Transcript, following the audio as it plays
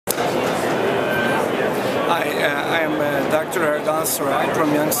Dr. Erdal Sarac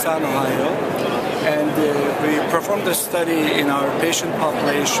from Youngstown, Ohio, and we performed a study in our patient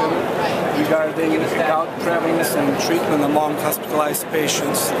population regarding gout prevalence and treatment among hospitalized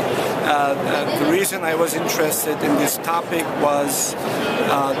patients. The reason I was interested in this topic was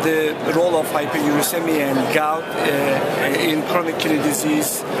the role of hyperuricemia and gout in chronic kidney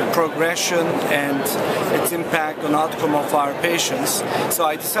disease progression and its impact on outcome of our patients. So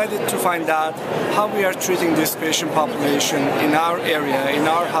I decided to find out how we are treating this patient population in our area, in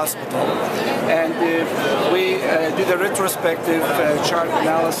our hospital. And we did a retrospective chart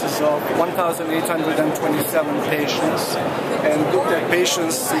analysis of 1,827 patients and looked at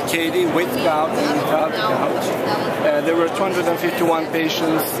patients CKD with gout and without gout. There were 251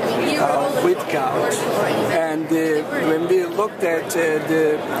 patients with gout. And when we looked at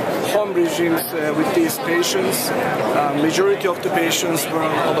the home regimes with these patients, majority of the patients were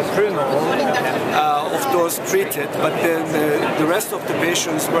on allopurinol of those treated, but then the rest of the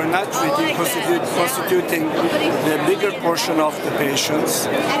patients were not treated, constituting the bigger portion of the patients.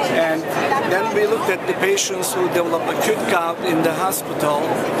 And then we looked at the patients who developed acute gout in the hospital,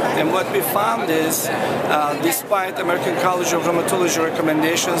 and what we found is, despite American College of Rheumatology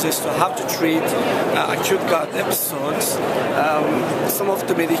recommendations as to how to treat acute gout episodes, some of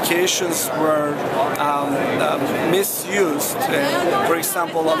the medications were misused. For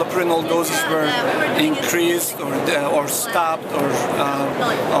example, allopurinol doses were increased or stopped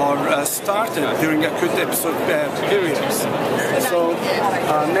or started during acute episode periods. So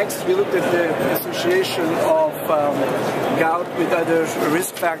next we looked at the association of gout with other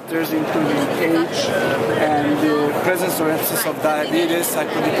risk factors, including age and the presence or absence of diabetes,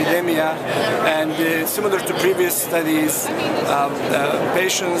 hyperlipidemia, and similar to previous studies,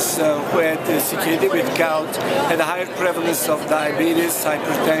 patients who had CKD with gout had a higher prevalence of diabetes,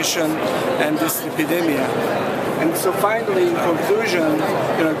 hypertension, and dyslipidemia. And so finally, in conclusion,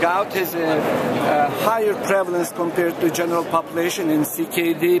 gout has a higher prevalence compared to general population in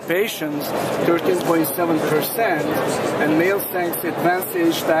CKD patients, 13.7%, and male sex, advanced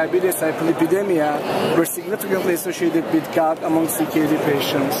age, diabetes, hyperlipidemia were significantly associated with gout among CKD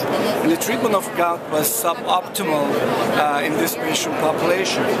patients. And the treatment of gout was suboptimal in this patient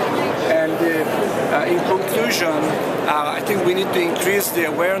population. And in conclusion, I think we need to increase the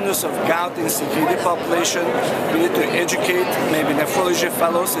awareness of gout in CKD population. We need to educate maybe nephrology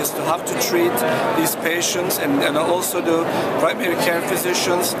fellows as to how to treat these patients, and also the primary care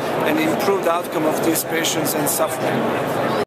physicians, and improve the outcome of these patients and suffering.